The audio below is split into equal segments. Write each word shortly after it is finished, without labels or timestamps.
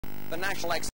the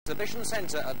National Exhibition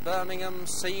Centre at Birmingham,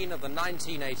 scene of the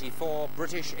 1984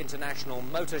 British International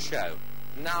Motor Show.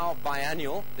 Now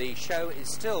biannual, the show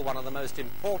is still one of the most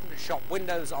important shop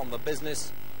windows on the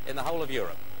business in the whole of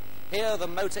Europe. Here the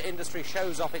motor industry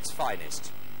shows off its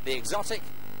finest, the exotic,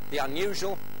 the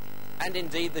unusual, and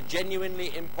indeed the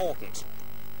genuinely important.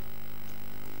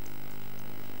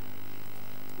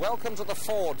 Welcome to the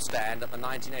Ford stand at the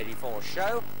 1984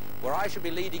 show, where I shall be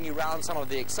leading you round some of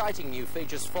the exciting new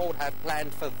features Ford have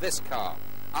planned for this car.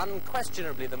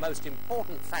 Unquestionably the most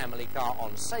important family car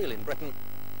on sale in Britain,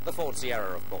 the Ford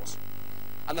Sierra, of course.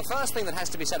 And the first thing that has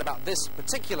to be said about this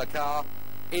particular car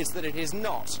is that it is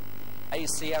not a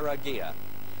Sierra gear.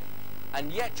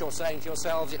 And yet you're saying to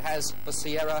yourselves it has the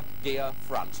Sierra gear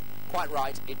front. Quite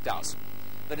right, it does.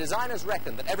 The designers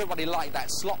reckon that everybody liked that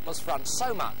slotless front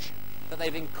so much that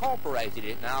they've incorporated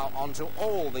it now onto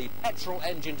all the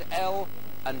petrol-engined L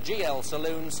and GL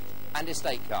saloons and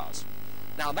estate cars.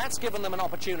 Now that's given them an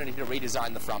opportunity to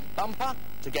redesign the front bumper,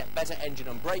 to get better engine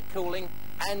and brake cooling,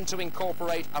 and to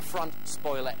incorporate a front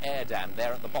spoiler air dam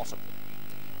there at the bottom.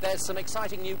 There's some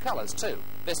exciting new colours too.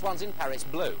 This one's in Paris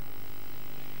blue.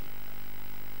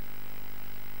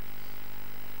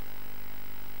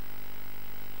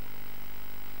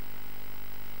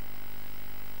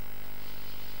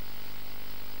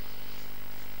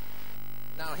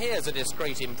 Now here's a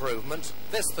discreet improvement.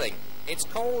 This thing, it's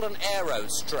called an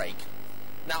aerostrake.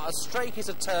 Now a strake is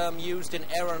a term used in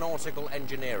aeronautical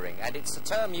engineering, and it's a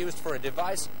term used for a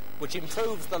device which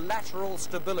improves the lateral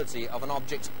stability of an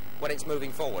object when it's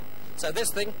moving forward. So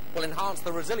this thing will enhance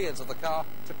the resilience of the car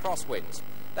to crosswinds.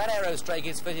 That aerostrake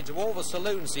is fitted to all the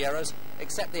saloon Sierras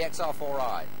except the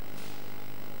XR4i.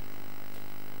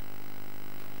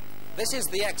 This is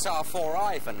the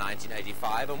XR4i for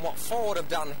 1985, and what Ford have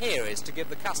done here is to give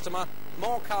the customer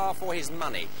more car for his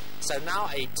money. So now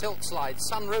a tilt-slide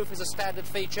sunroof is a standard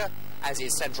feature, as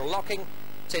is central locking,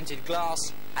 tinted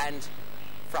glass and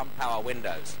front power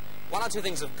windows. One or two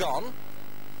things have gone.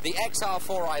 The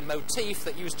XR4i motif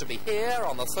that used to be here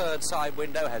on the third side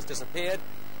window has disappeared,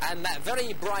 and that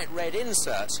very bright red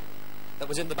insert that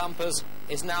was in the bumpers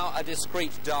is now a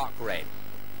discreet dark red.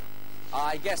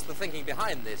 I guess the thinking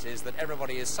behind this is that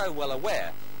everybody is so well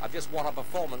aware of just what a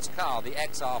performance car the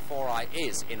XR4i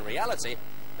is in reality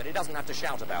that it doesn't have to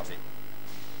shout about it.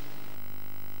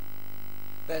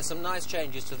 There's some nice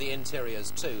changes to the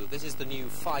interiors too. This is the new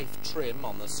Fife trim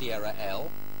on the Sierra L.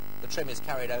 The trim is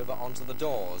carried over onto the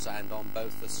doors, and on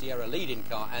both the Sierra lead-in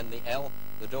car and the L,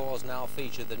 the doors now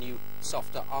feature the new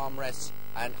softer armrests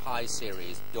and high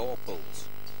series door pulls.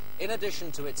 In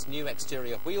addition to its new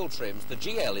exterior wheel trims, the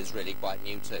GL is really quite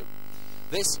new too.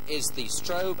 This is the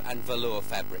strobe and velour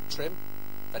fabric trim.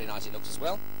 Very nice it looks as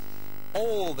well.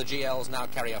 All the GLs now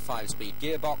carry a 5-speed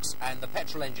gearbox, and the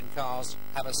petrol engine cars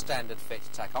have a standard fit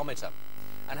tachometer.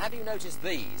 And have you noticed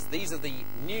these? These are the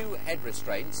new head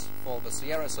restraints for the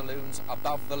Sierra saloons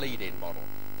above the lead-in model.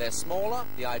 They're smaller.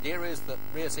 The idea is that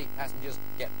rear seat passengers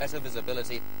get better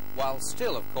visibility while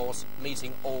still, of course,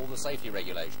 meeting all the safety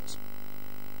regulations.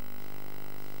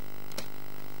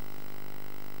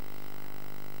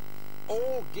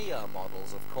 All gear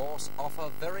models, of course,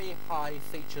 offer very high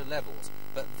feature levels,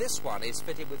 but this one is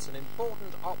fitted with some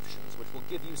important options which will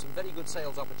give you some very good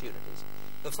sales opportunities.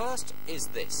 The first is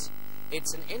this.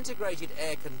 It's an integrated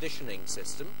air conditioning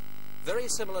system, very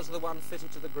similar to the one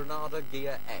fitted to the Granada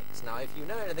Gear X. Now, if you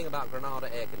know anything about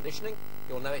Granada air conditioning,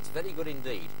 you'll know it's very good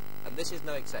indeed, and this is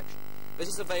no exception. This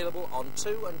is available on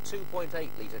 2 and 2.8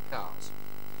 litre cars.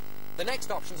 The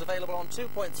next option is available on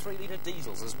 2.3 litre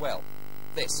diesels as well.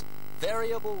 This.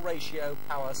 Variable ratio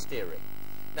power steering.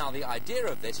 Now the idea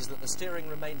of this is that the steering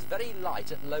remains very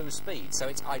light at low speed, so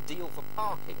it's ideal for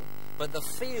parking, but the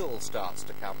feel starts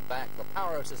to come back, the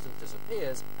power assistance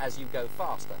disappears as you go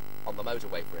faster, on the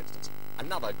motorway for instance.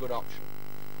 Another good option.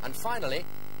 And finally,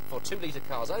 for 2 litre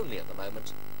cars only at the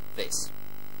moment, this.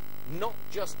 Not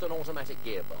just an automatic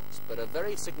gearbox, but a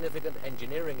very significant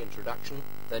engineering introduction,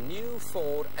 the new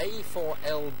Ford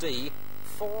A4LD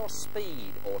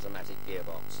 4-speed automatic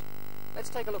gearbox. Let's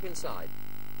take a look inside.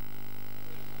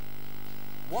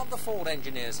 What the Ford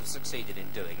engineers have succeeded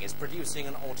in doing is producing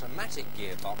an automatic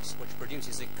gearbox which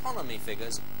produces economy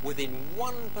figures within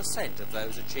 1% of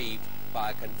those achieved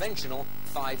by a conventional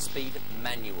 5-speed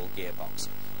manual gearbox.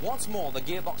 What's more, the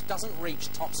gearbox doesn't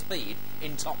reach top speed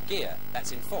in top gear,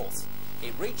 that's in 4th.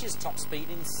 It reaches top speed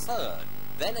in 3rd.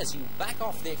 Then as you back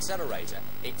off the accelerator,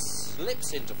 it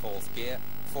slips into 4th gear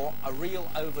for a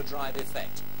real overdrive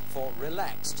effect, for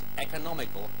relaxed,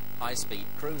 economical, high-speed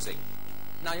cruising.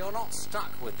 Now, you're not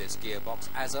stuck with this gearbox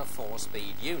as a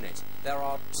 4-speed unit. There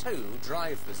are 2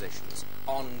 drive positions.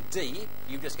 On D,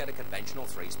 you just get a conventional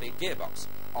 3-speed gearbox.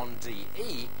 On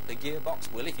DE, the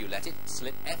gearbox will, if you let it,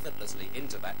 slip effortlessly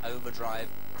into that overdrive,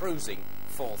 cruising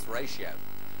 4th ratio.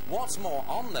 What's more,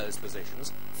 on those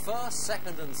positions, 1st,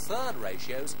 2nd and 3rd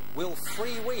ratios will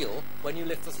freewheel when you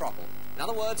lift the throttle. In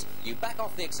other words, you back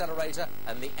off the accelerator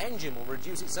and the engine will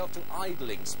reduce itself to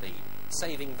idling speed,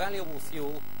 saving valuable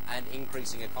fuel and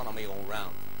increasing economy all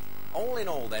round. All in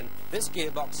all then, this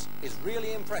gearbox is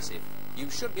really impressive. You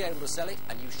should be able to sell it,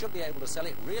 and you should be able to sell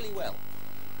it really well.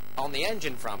 On the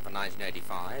engine front for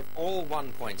 1985, all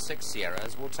 1.6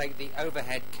 Sierras will take the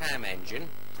overhead cam engine,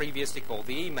 previously called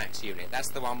the E-Max unit.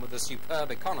 That's the one with the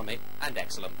superb economy and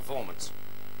excellent performance.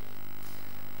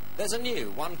 There's a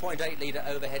new 1.8-litre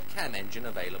overhead cam engine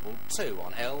available too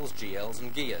on Ls, GLs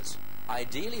and Gears,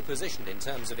 ideally positioned in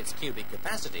terms of its cubic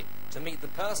capacity to meet the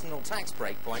personal tax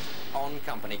breakpoint on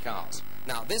company cars.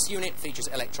 Now, this unit features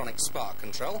electronic spark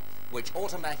control, which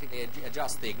automatically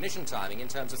adjusts the ignition timing in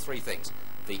terms of 3 things: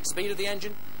 the speed of the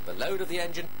engine, the load of the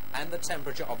engine, and the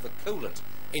temperature of the coolant.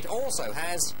 It also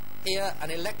has here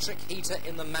an electric heater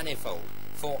in the manifold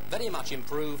for very much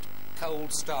improved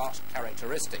cold start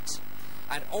characteristics.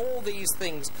 And all these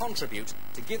things contribute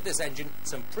to give this engine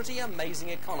some pretty amazing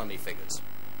economy figures.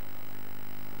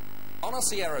 On a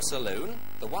Sierra saloon,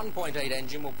 the 1.8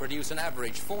 engine will produce an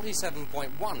average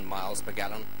 47.1 miles per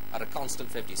gallon at a constant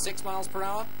 56 miles per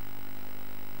hour,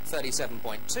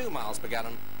 37.2 miles per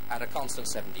gallon at a constant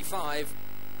 75,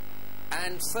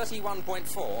 and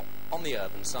 31.4 on the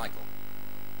urban cycle.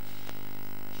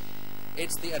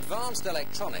 It's the advanced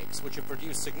electronics which have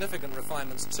produced significant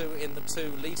refinements too in the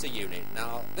 2-litre unit.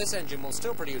 Now, this engine will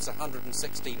still produce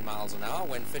 116 miles an hour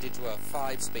when fitted to a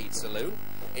 5-speed saloon.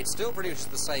 It still produces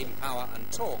the same power and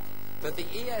torque, but the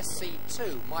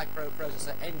ESC2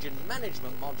 microprocessor engine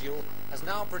management module has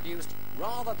now produced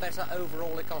rather better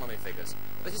overall economy figures.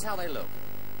 This is how they look.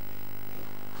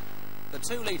 The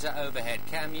 2-litre overhead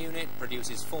cam unit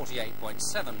produces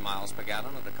 48.7 miles per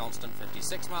gallon at a constant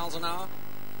 56 miles an hour,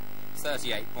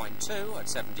 38.2 at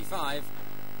 75,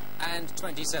 and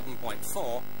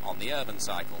 27.4 on the urban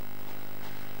cycle.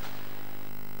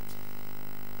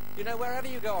 You know, wherever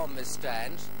you go on this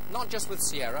stand, not just with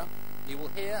Sierra, you will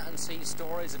hear and see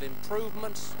stories of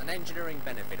improvement and engineering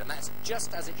benefit, and that's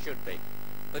just as it should be.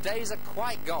 The days are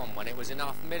quite gone when it was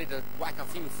enough merely to whack a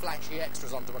few flashy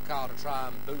extras onto a car to try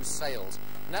and boost sales.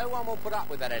 No one will put up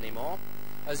with that anymore.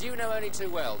 As you know only too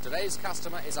well, today's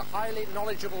customer is a highly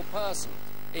knowledgeable person.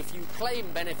 If you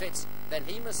claim benefits, then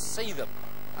he must see them.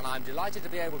 And I'm delighted to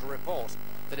be able to report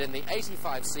that in the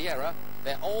 85 Sierra,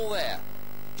 they're all there,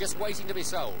 just waiting to be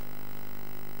sold.